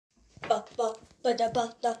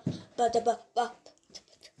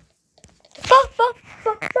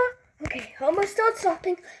Okay, almost done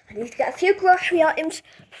shopping. I need to get a few grocery items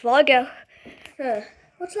before I go.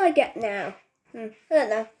 What do I get now? I don't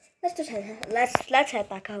know. Let's head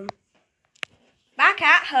back home. Back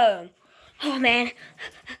at home. Oh man.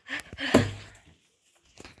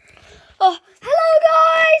 Oh, hello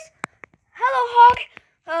guys. Hello Hog.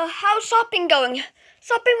 How's shopping going?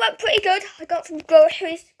 Shopping went pretty good. I got some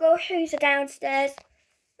groceries. Groceries are downstairs.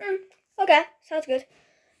 Okay, sounds good.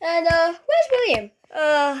 And where's William?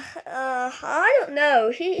 I don't know.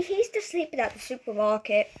 He's just sleeping at the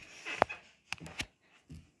supermarket.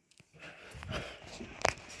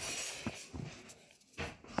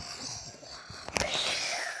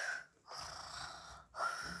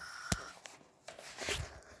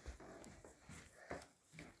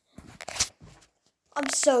 I'm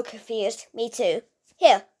so confused. Me too.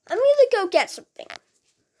 Here, I'm gonna go get something.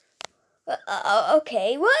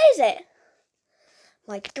 Okay, what is it?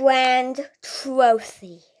 My grand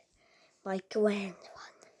trophy. My grand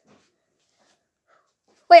one.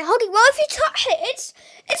 Wait, Hoggy, what if you touch it?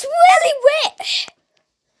 It's really wet.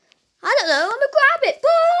 I don't know, I'm gonna grab it.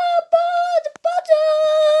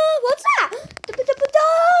 What's that?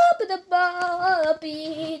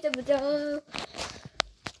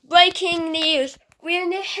 Breaking news. We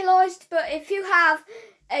initialized, but if you have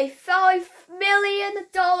a $5 million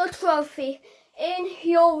trophy in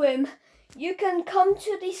your room, you can come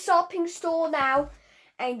to the shopping store now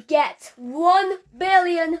and get $1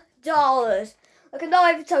 billion. Like a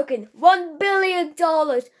live token, $1 billion.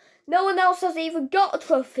 No one else has even got a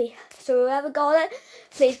trophy. So whoever got it,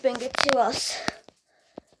 please bring it to us.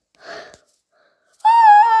 I'm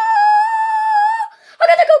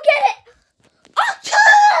gonna go get it.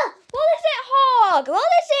 What is it, Hog?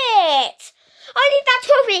 What is it? I need that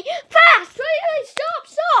trophy fast. Wait,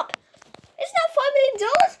 stop. Isn't that $5 million?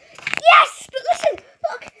 Yes, but listen,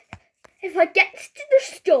 look. If I get to the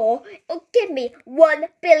store, it'll give me $1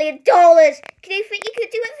 billion. Can you think you could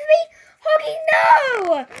do it for me? Hoggy,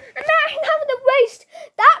 no! Imagine having to waste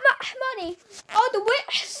that much money on the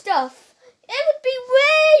witch stuff. It would be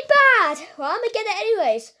way bad. Well, I'm gonna get it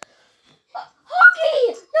anyways.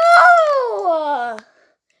 Hoggy, no!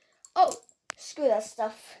 Oh, screw that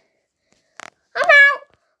stuff. I'm out!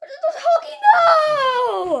 Hoggy,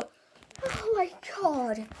 no! Oh my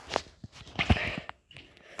god.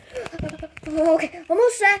 Okay,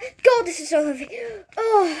 almost there. God, this is so heavy.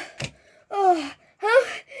 Oh. Hello?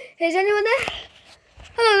 Is anyone there?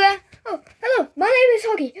 Hello there. Oh, hello. My name is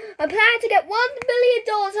Hoggy. I'm planning to get $1 million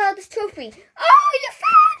out of this trophy. Oh, you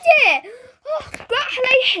found it! Oh,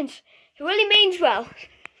 congratulations. It really means well.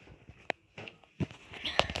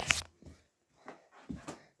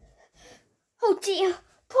 Oh dear.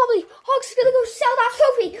 Probably Hog's gonna go sell that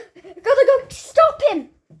trophy. Gotta go stop him.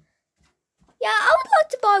 Yeah, I would like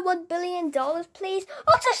to buy $1 billion, please.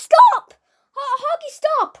 Oh, stop! Hoggy,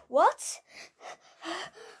 stop! What?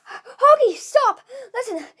 Hoggy, stop!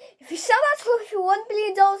 Listen, if you sell that trophy for $1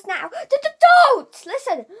 billion now, don't!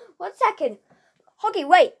 Listen, 1 second. Hoggy,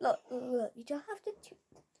 wait, look, you don't have to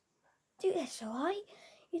do this, alright?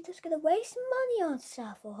 You're just gonna waste money on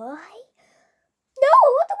stuff, alright? No,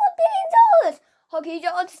 what the $1 billion? Hoggy, you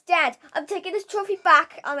don't understand. I'm taking this trophy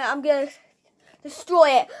back. I'm gonna destroy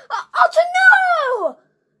it. No!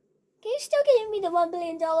 Can you still give me the $1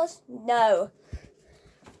 billion? No.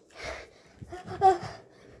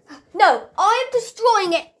 No, I am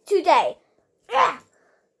destroying it today.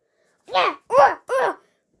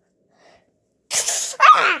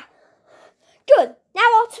 Good. Now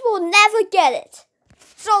Otter will never get it.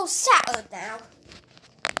 It's all settled now.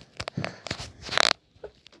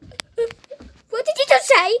 What did you just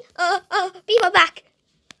say? Be right back.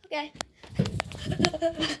 Okay.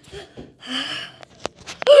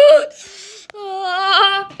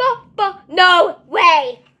 No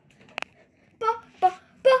way! Otter,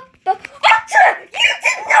 you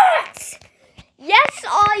did not! Yes,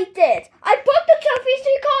 I did. I bought the trophy so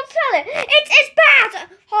you can't sell it. It's bad,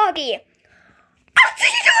 Hoggy. Otter,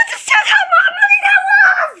 you don't understand how much money that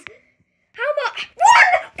was! How much? $1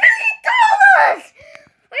 billion!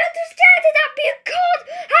 I understand that that'd be a god.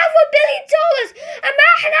 Have $1 billion.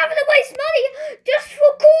 Imagine having to waste money just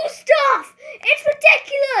for cool stuff. It's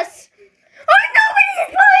ridiculous. I know it is,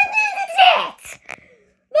 but I needed it.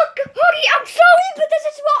 Look, Hoggy, I'm sorry, but this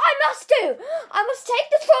is what I must do. I must take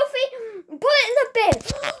the trophy and put it in the bin.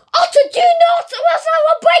 Otter, do not, or else I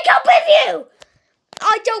will break up with you.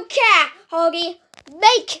 I don't care, Hoggy.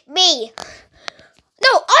 Make me.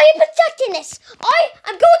 No, I am protecting this. I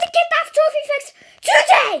am going to get that trophy fixed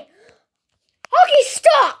today. Hoggy,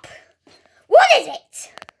 stop. What is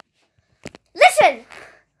it? Listen.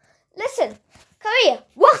 Listen. Come here.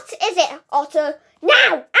 What is it, Otter?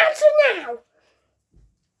 Now! Answer now!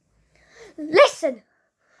 Listen.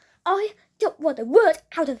 I don't want a word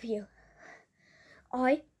out of you.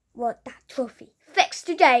 I want that trophy fixed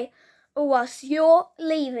today, or else you're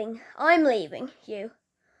leaving. I'm leaving you.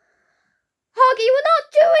 Hoggy, we're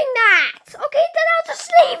not doing that! Okay, then I'll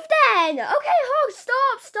just leave then! Okay, Hog,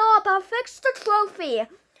 stop! I'll fix the trophy.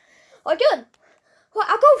 Oh, good. Well,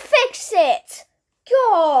 I'll go fix it.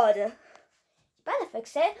 God. You better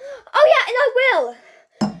fix it. Oh, yeah, and I will.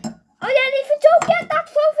 Oh, yeah, and if you don't get that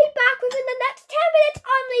trophy back within the next 10 minutes,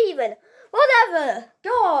 I'm leaving. Whatever.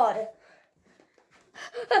 God.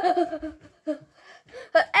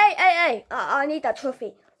 Hey. I need that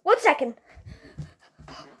trophy. 1 second.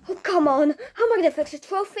 Oh, come on. How am I going to fix the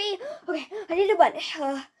trophy? Okay, I need a when.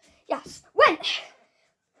 Yes, when?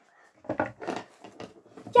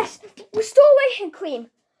 Yes, restore waiting cream.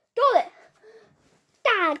 Got it.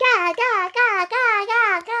 Ga.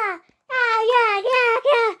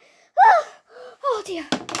 Oh dear.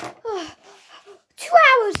 2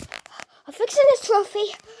 hours. I'm fixing this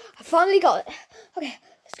trophy. I finally got it. Okay,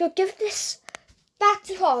 let's go give this back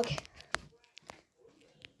to Hog.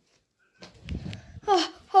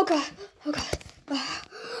 Oh God.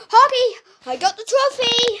 Hoggy, I got the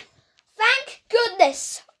trophy. Thank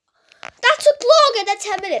goodness. That took longer than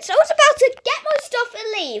 10 minutes. I was about to get my stuff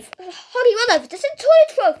and leave. Hoggy, run over this entire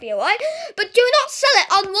trophy, alright? But do not sell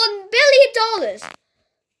it on $1 billion.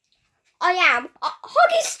 I am.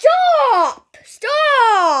 Hoggy, stop!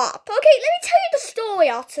 Stop! Okay, let me tell you the story,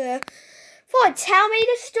 Otter. Fine, tell me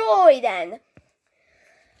the story then.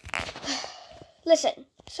 Listen,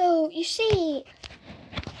 so you see,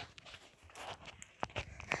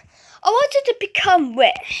 I wanted to become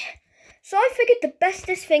rich. So I figured the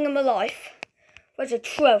bestest thing in my life was a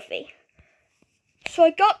trophy. So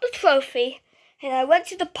I got the trophy and I went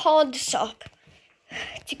to the pawn shop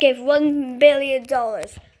to give $1 billion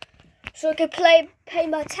so I could pay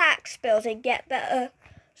my tax bills and get better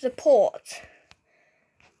support.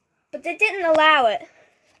 But they didn't allow it.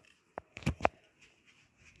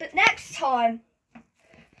 But next time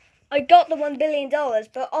I got the $1 billion,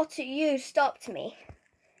 but Otter, you stopped me.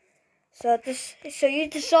 So you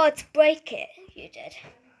decided to break it. You did.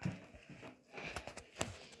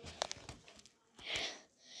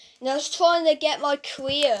 And I was trying to get my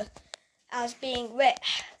career as being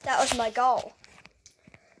rich. That was my goal.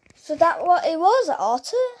 So that's what it was,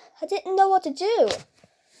 Otter. I didn't know what to do.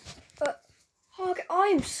 But Hog,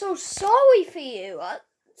 I'm so sorry for you. I'm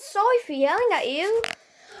sorry for yelling at you.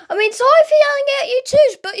 I mean, sorry for yelling at you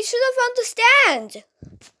too, but you should have understand.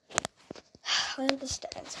 I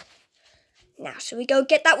understand. Now, should we go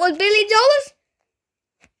get that $1 billion?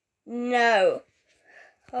 No.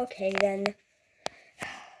 Okay, then.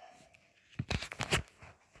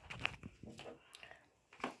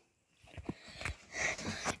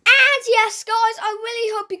 And yes, guys, I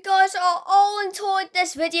really hope you guys are all enjoyed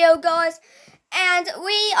this video, guys. And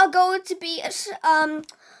we are going to be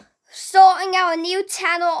starting our new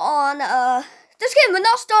channel on just kidding, we're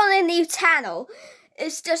not starting a new channel.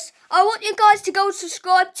 It's just I want you guys to go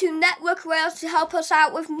subscribe to Network Rails to help us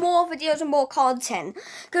out with more videos and more content,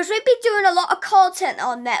 because we've been doing a lot of content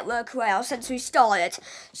on Network Rails since we started.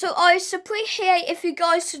 So I appreciate if you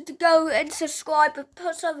guys should go and subscribe and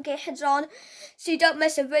put notifications on so you don't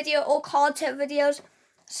miss a video or content videos,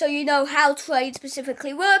 so you know how trade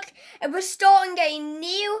specifically work. And we're starting a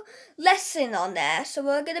new lesson on there, so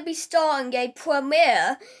we're going to be starting a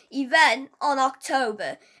premiere event on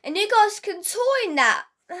October, and you guys can join that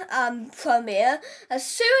premiere as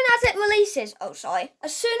soon as it releases.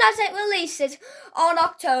 As soon as it releases on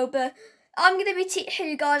October. I'm going to be teaching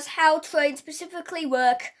you guys how trade specifically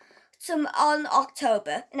work on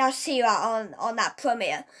October, and I'll see you out on that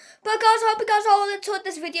premiere. But guys, I hope you guys all enjoyed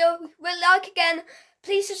this video. Like again,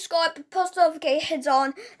 please subscribe and post notifications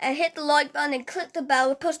on, and hit the like button and click the bell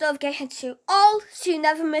with post notifications to all, so you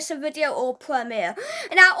never miss a video or premiere.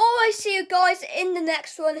 And I'll always see you guys in the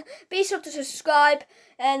next one. Be sure to subscribe.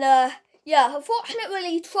 And yeah, unfortunately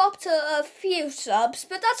we dropped a few subs,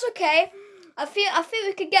 but that's okay. I feel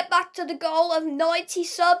we could get back to the goal of 90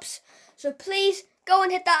 subs. So please go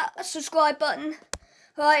and hit that subscribe button.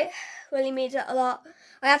 Right, really means it a lot.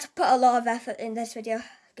 I had to put a lot of effort in this video.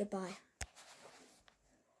 Goodbye.